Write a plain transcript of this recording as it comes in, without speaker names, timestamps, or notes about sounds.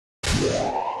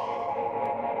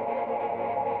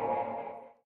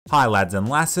Hi lads and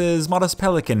lasses, Modest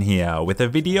Pelican here, with a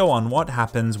video on what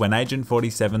happens when Agent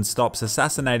 47 stops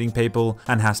assassinating people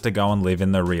and has to go and live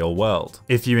in the real world.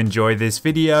 If you enjoy this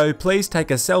video, please take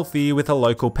a selfie with a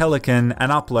local pelican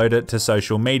and upload it to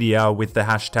social media with the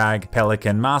hashtag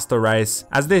 #PelicanMasterRace,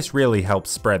 as this really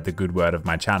helps spread the good word of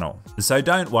my channel. So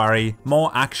don't worry,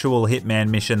 more actual Hitman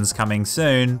missions coming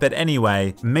soon, but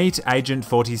anyway, meet Agent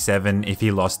 47 if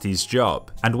he lost his job,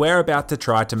 and we're about to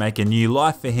try to make a new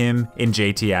life for him in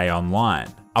GTA Online.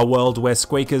 A world where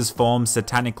squeakers form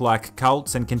satanic-like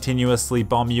cults and continuously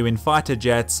bomb you in fighter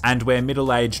jets, and where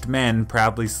middle-aged men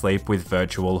proudly sleep with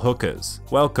virtual hookers.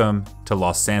 Welcome to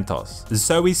Los Santos.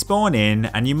 So we spawn in,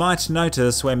 and you might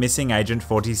notice we're missing Agent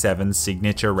 47's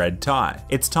signature red tie.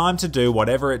 It's time to do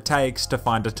whatever it takes to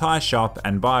find a tie shop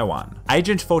and buy one.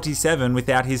 Agent 47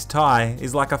 without his tie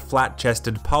is like a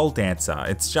flat-chested pole dancer.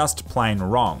 It's just plain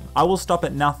wrong. I will stop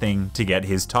at nothing to get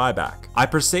his tie back. I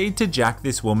proceed to jack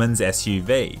this woman's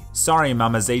SUV. Sorry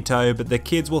Mamazito, but the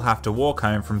kids will have to walk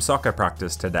home from soccer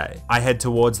practice today. I head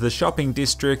towards the shopping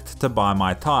district to buy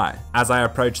my tie. As I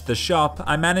approach the shop,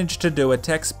 I manage to do a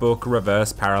textbook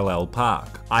reverse parallel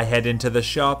park. I head into the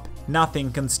shop.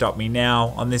 Nothing can stop me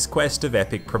now on this quest of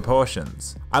epic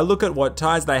proportions. I look at what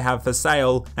ties they have for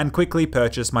sale and quickly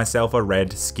purchase myself a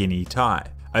red skinny tie.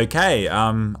 Okay,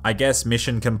 I guess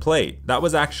mission complete. That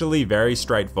was actually very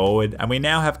straightforward, and we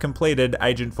now have completed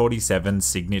Agent 47's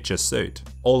signature suit.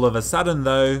 All of a sudden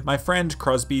though, my friend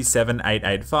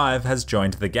Crosby7885 has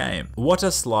joined the game. What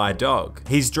a sly dog.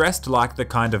 He's dressed like the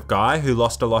kind of guy who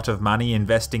lost a lot of money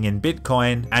investing in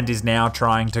Bitcoin and is now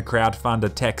trying to crowdfund a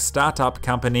tech startup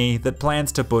company that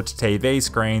plans to put TV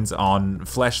screens on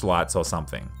fleshlights or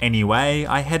something. Anyway,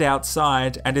 I head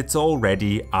outside and it's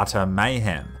already utter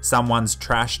mayhem. Someone's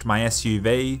trashed my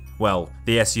SUV. Well,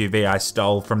 the SUV I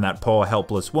stole from that poor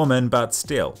helpless woman, but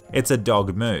still, it's a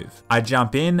dog move. I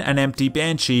jump in an empty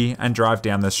Banshee and drive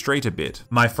down the street a bit.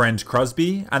 My friend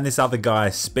Crosby and this other guy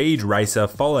Speed Racer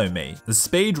follow me. The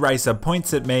Speed Racer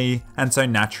points at me, and so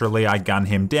naturally I gun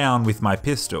him down with my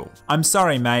pistol. I'm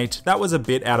sorry mate, that was a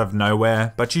bit out of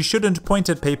nowhere, but you shouldn't point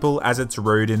at people as it's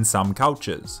rude in some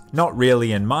cultures. Not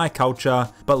really in my culture,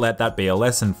 but let that be a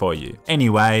lesson for you.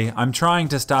 Anyway, I'm trying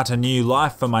to start a new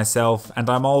life for myself and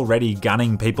I'm already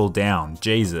gunning people down,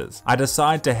 Jesus. I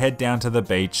decide to head down to the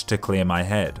beach to clear my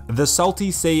head. The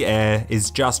salty sea air is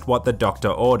just what the doctor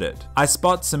ordered. I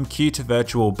spot some cute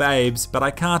virtual babes, but I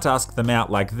can't ask them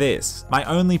out like this. My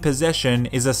only possession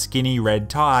is a skinny red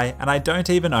tie and I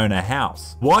don't even own a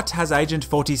house. What has Agent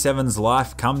 47's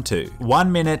life come to?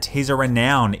 1 minute he's a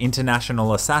renowned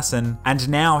international assassin, and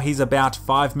now he's about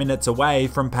 5 minutes away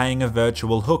from paying a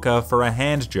virtual hooker for a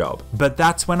hand job. But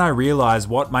that's when I realize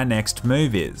what my next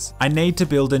move is. I need to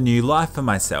build a new life for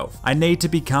myself. I need to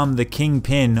become the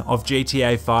kingpin of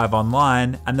GTA 5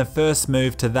 Online, and the first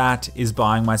move to that is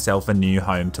buying myself a new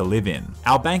home to live in.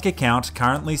 Our bank account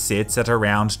currently sits at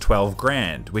around 12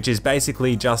 grand, which is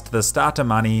basically just the starter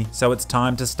money, so it's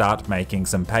time to start making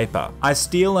some paper. I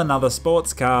steal another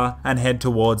sports car and head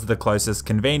towards the closest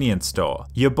convenience store.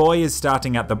 Your boy is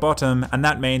starting at the bottom, and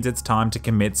that means it's time to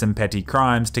commit some petty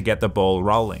crimes to get the ball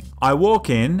rolling. I walk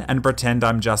in and pretend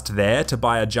I'm just there to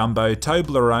buy a jumbo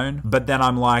Toblerone, but then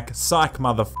I'm like, psych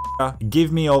motherfucker,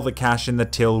 give me all the cash in the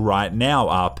till right now,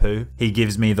 Apu. He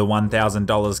gives me the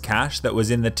 $1,000 cash that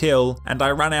was in the till, and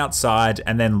I run outside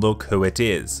and then look who it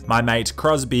is. My mate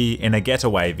Crosby in a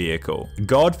getaway vehicle.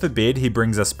 God forbid he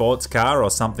brings a sports car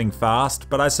or something fast,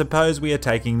 but I suppose we are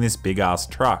taking this big ass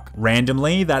truck.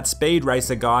 Randomly, that Speed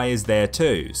Racer guy is there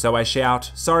too, so I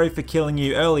shout, sorry for killing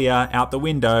you earlier, out the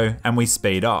window, and we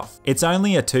speed off. It's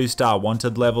only a 2-star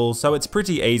wanted level, so it's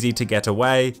pretty easy to get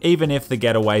away, even if the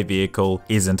getaway vehicle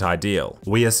isn't ideal.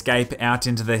 We escape out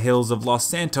into the hills of Los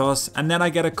Santos, and then I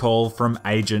get a call from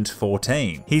Agent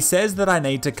 14. He says that I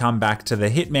need to come back to the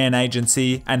Hitman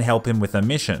agency and help him with a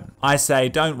mission. I say,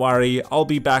 don't worry, I'll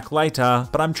be back later,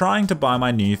 but I'm trying to buy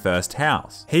my new first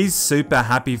house. He's super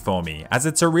happy for me, as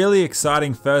it's a really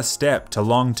exciting first step to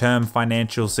long-term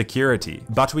financial security.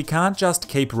 But we can't just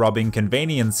keep robbing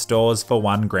convenience stores for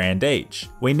 1 grand each.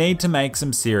 We need to make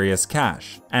some serious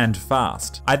cash, and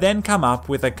fast. I then come up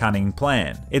with a cunning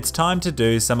plan. It's time to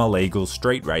do some illegal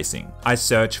street racing. I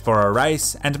search for a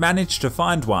race and manage to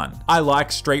find one. I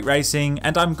like street racing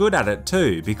and I'm good at it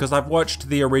too because I've watched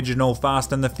the original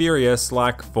Fast and the Furious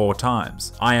like 4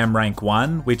 times. I am rank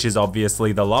 1, which is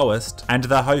obviously the lowest, and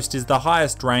the host is the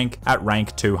highest rank at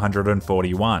rank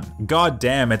 241. God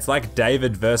damn, it's like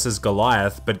David versus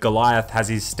Goliath, but Goliath has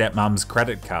his stepmom's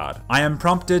credit card. I am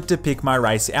prompted to pick my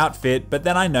race outfit, but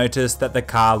then I notice that the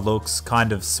car car looks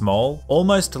kind of small,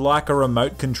 almost like a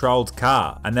remote controlled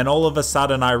car, and then all of a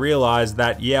sudden I realized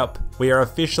that, yep, we are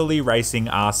officially racing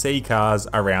RC cars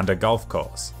around a golf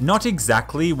course. Not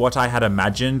exactly what I had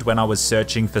imagined when I was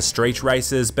searching for street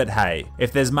races, but hey,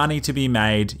 if there's money to be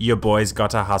made, your boy's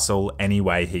gotta hustle any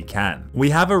way he can.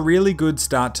 We have a really good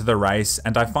start to the race,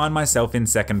 and I find myself in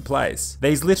second place.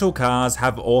 These little cars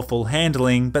have awful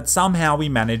handling, but somehow we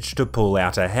managed to pull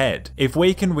out ahead. If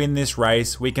we can win this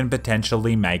race, we can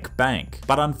potentially make bank.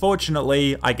 But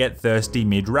unfortunately, I get thirsty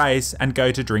mid-race and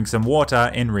go to drink some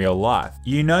water in real life.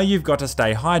 You know you've got to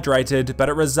stay hydrated, but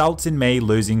it results in me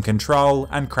losing control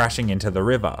and crashing into the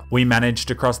river. We managed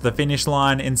to cross the finish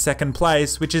line in second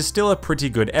place, which is still a pretty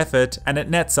good effort, and it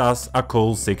nets us a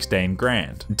cool 16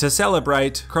 grand. To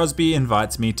celebrate, Crosby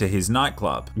invites me to his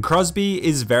nightclub. Crosby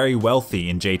is very wealthy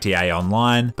in GTA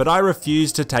Online, but I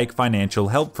refuse to take financial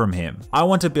help from him. I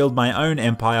want to build my own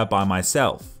empire by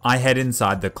myself. I head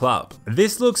inside the club.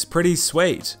 This looks pretty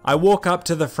sweet. I walk up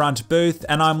to the front booth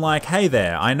and I'm like, hey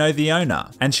there, I know the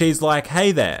owner. And she's like,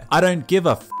 hey there, I don't give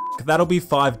a f. That'll be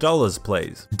 $5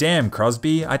 please. Damn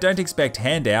Crosby, I don't expect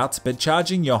handouts, but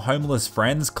charging your homeless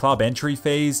friends club entry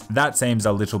fees, that seems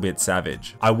a little bit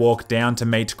savage. I walk down to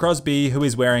meet Crosby, who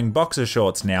is wearing boxer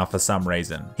shorts now for some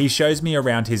reason. He shows me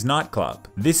around his nightclub.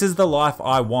 This is the life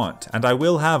I want, and I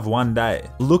will have one day.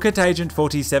 Look at Agent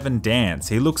 47 dance.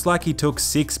 He looks like he took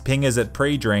 6 pingers at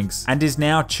pre-drinks and is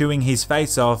now chewing his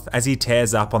face off as he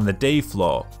tears up on the D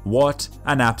floor. What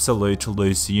an absolute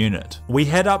loose unit. We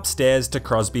head upstairs to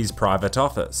Crosby's private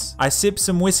office. I sip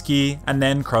some whiskey and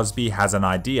then Crosby has an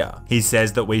idea. He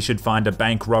says that we should find a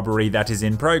bank robbery that is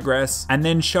in progress and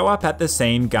then show up at the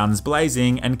scene guns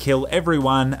blazing and kill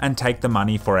everyone and take the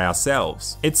money for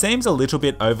ourselves. It seems a little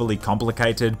bit overly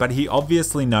complicated, but he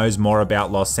obviously knows more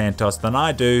about Los Santos than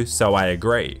I do, so I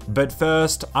agree. But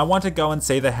first, I want to go and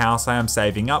see the house I am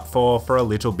saving up for a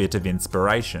little bit of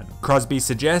inspiration. Crosby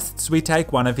suggests we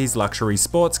take one of his luxury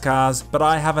sports cars, but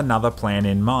I have another plan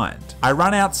in mind. I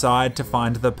run outside to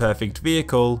find the perfect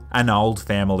vehicle, an old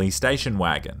family station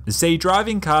wagon. See,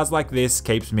 driving cars like this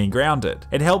keeps me grounded.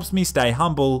 It helps me stay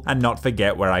humble and not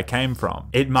forget where I came from.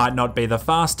 It might not be the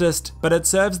fastest, but it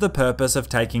serves the purpose of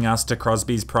taking us to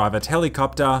Crosby's private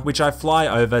helicopter, which I fly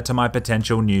over to my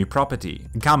potential new property.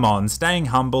 Come on, staying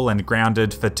humble and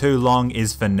grounded for too long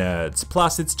is for nerds.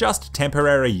 Plus, it's just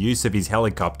temporary use of his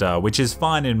helicopter, which is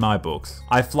fine in my books.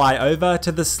 I fly over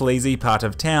to the sleazy part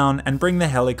of town and bring the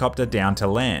helicopter down to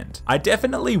land. I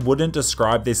definitely wouldn't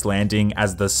describe this landing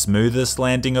as the smoothest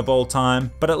landing of all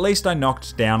time, but at least I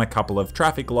knocked down a couple of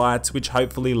traffic lights, which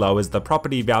hopefully lowers the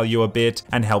property value a bit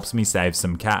and helps me save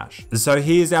some cash. So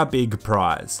here's our big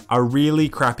prize, a really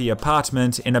crappy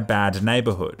apartment in a bad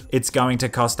neighborhood. It's going to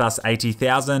cost us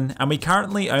 $80,000 and we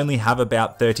currently only have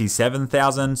about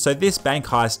 $37,000, so this bank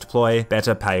heist ploy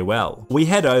better pay well. We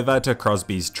head over to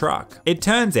Crosby's truck. It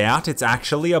turns out it's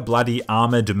actually a bloody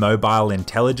armored mobile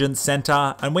intelligence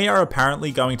center, and we are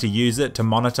apparently going to use it to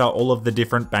monitor all of the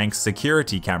different bank's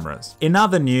security cameras. In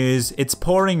other news, it's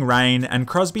pouring rain and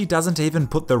Crosby doesn't even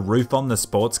put the roof on the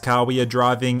sports car we are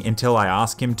driving until I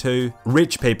ask him to.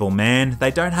 Rich people, man,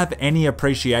 they don't have any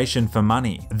appreciation for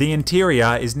money. The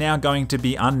interior is now going to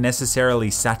be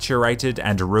unnecessarily saturated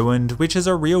and ruined, which is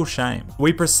a real shame.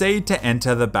 We proceed to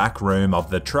enter the back room of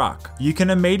the truck. You can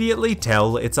immediately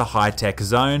tell it's a high-tech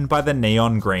zone by the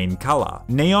neon green color.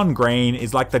 Neon green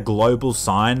is like the global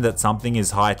sign that something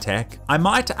is high-tech. I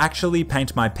might actually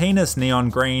paint my penis neon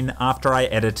green after I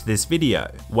edit this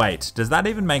video. Wait, does that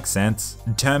even make sense?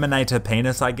 Terminator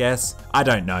penis, I guess? I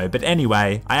don't know, but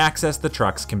anyway, I access the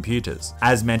truck's computers.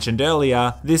 As mentioned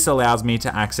earlier, this allows me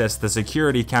to access the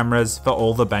security cameras for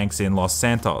all the banks in Los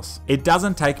Santos. It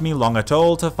doesn't take me long at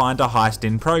all to find a heist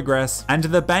in progress, and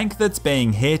the bank that's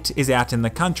being hit is out in the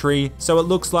country, so it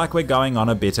looks like we're going on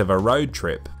a bit of a road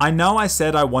trip. I know I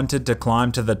said I wanted to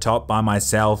climb to the top by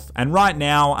myself, and right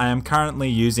now I am currently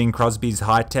using Crosby's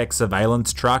high-tech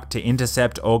surveillance truck to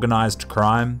intercept organized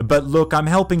crime, but look, I'm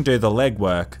helping do the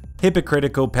legwork.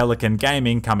 Hypocritical Pelican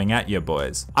gaming coming at you,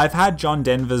 boys. I've had John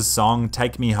Denver's song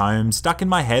Take Me Home stuck in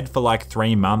my head for like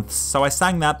 3 months, so I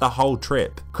sang that the whole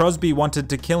trip. Crosby wanted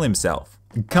to kill himself.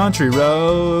 Country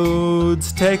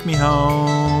roads, take me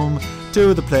home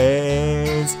to the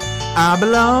place I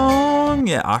belong.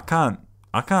 Yeah,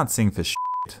 I can't sing for shit.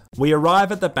 We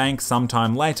arrive at the bank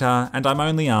sometime later, and I'm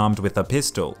only armed with a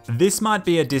pistol. This might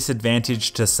be a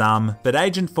disadvantage to some, but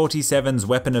Agent 47's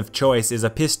weapon of choice is a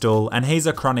pistol, and he's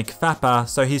a chronic fapper,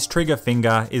 so his trigger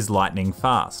finger is lightning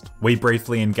fast. We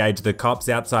briefly engage the cops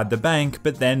outside the bank,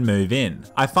 but then move in.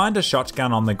 I find a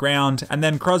shotgun on the ground, and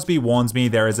then Crosby warns me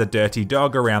there is a dirty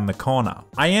dog around the corner.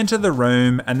 I enter the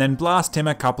room, and then blast him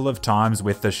a couple of times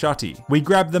with the shotty. We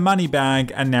grab the money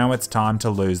bag, and now it's time to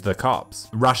lose the cops.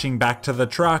 Rushing back to the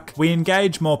truck, we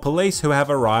engage more police who have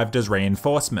arrived as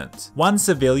reinforcements. One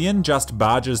civilian just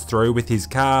barges through with his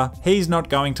car. He's not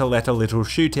going to let a little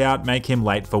shootout make him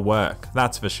late for work,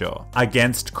 that's for sure.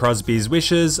 Against Crosby's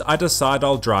wishes, I decide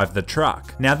I'll drive the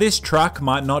truck. Now this truck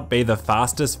might not be the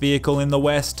fastest vehicle in the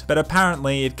West, but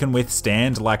apparently it can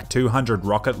withstand like 200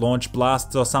 rocket launch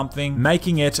blasts or something,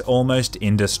 making it almost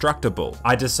indestructible.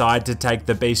 I decide to take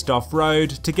the beast off-road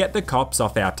to get the cops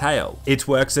off our tail. It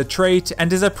works a treat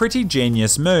and is a pretty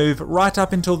genius move right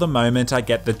up until the moment I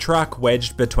get the truck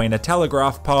wedged between a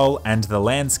telegraph pole and the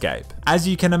landscape. As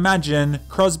you can imagine,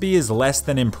 Crosby is less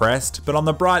than impressed, but on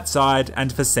the bright side,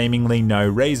 and for seemingly no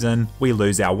reason, we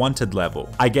lose our wanted level.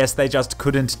 I guess they just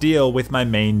couldn't deal with my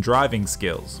mean driving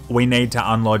skills. We need to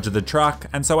unlodge the truck,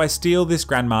 and so I steal this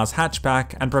grandma's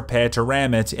hatchback and prepare to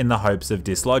ram it in the hopes of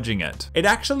dislodging it. It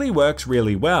actually works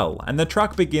really well, and the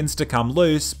truck begins to come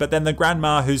loose, but then the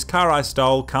grandma whose car I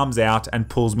stole comes out and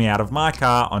pulls me out of my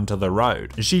car onto the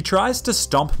road. She tries to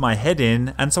stomp my head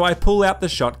in, and so I pull out the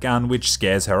shotgun, which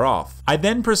scares her off. I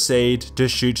then proceed to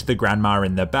shoot the grandma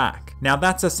in the back. Now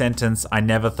that's a sentence I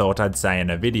never thought I'd say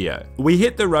in a video. We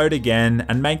hit the road again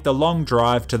and make the long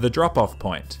drive to the drop-off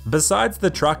point. Besides the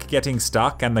truck getting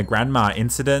stuck and the grandma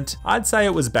incident, I'd say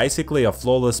it was basically a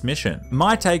flawless mission.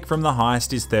 My take from the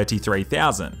heist is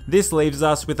 $33,000. This leaves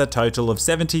us with a total of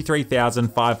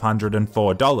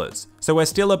 $73,504. So we're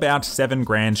still about 7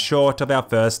 grand short of our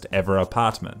first ever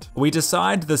apartment. We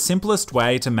decide the simplest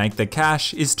way to make the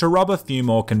cash is to rob a few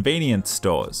more convenience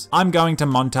stores. I'm going to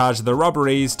montage the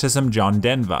robberies to some John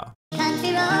Denver.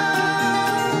 Country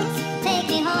roads, take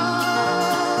me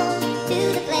home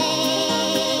to the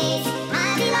place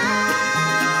I belong.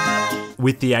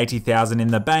 With the $80,000 in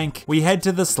the bank, we head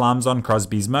to the slums on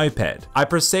Crosby's moped. I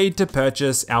proceed to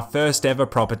purchase our first ever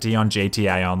property on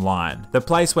GTA Online, the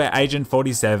place where Agent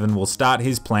 47 will start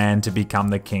his plan to become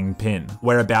the kingpin.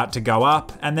 We're about to go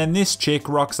up, and then this chick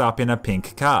rocks up in a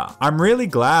pink car. I'm really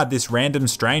glad this random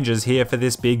stranger's here for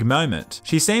this big moment.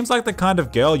 She seems like the kind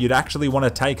of girl you'd actually want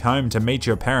to take home to meet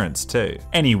your parents too.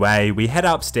 Anyway, we head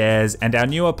upstairs, and our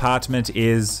new apartment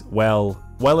is, well,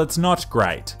 it's not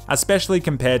great, especially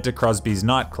compared to Crosby's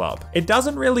nightclub. It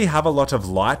doesn't really have a lot of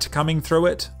light coming through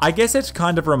it. I guess it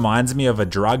kind of reminds me of a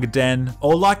drug den,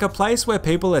 or like a place where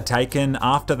people are taken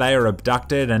after they are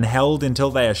abducted and held until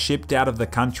they are shipped out of the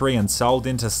country and sold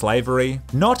into slavery.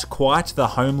 Not quite the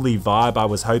homely vibe I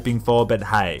was hoping for, but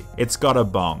hey, it's got a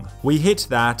bong. We hit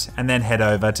that and then head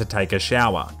over to take a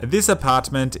shower. This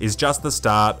apartment is just the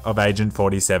start of Agent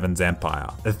 47's empire.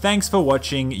 Thanks for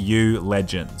watching, you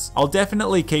legends. I'll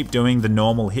definitely keep doing the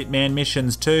normal Hitman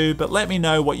missions too, but let me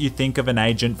know what you think of an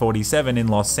Agent 47 in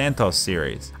Los Santos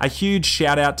series. A huge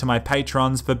shout out to my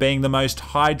patrons for being the most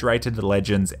hydrated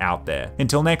legends out there.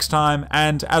 Until next time,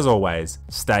 and as always,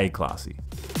 stay classy.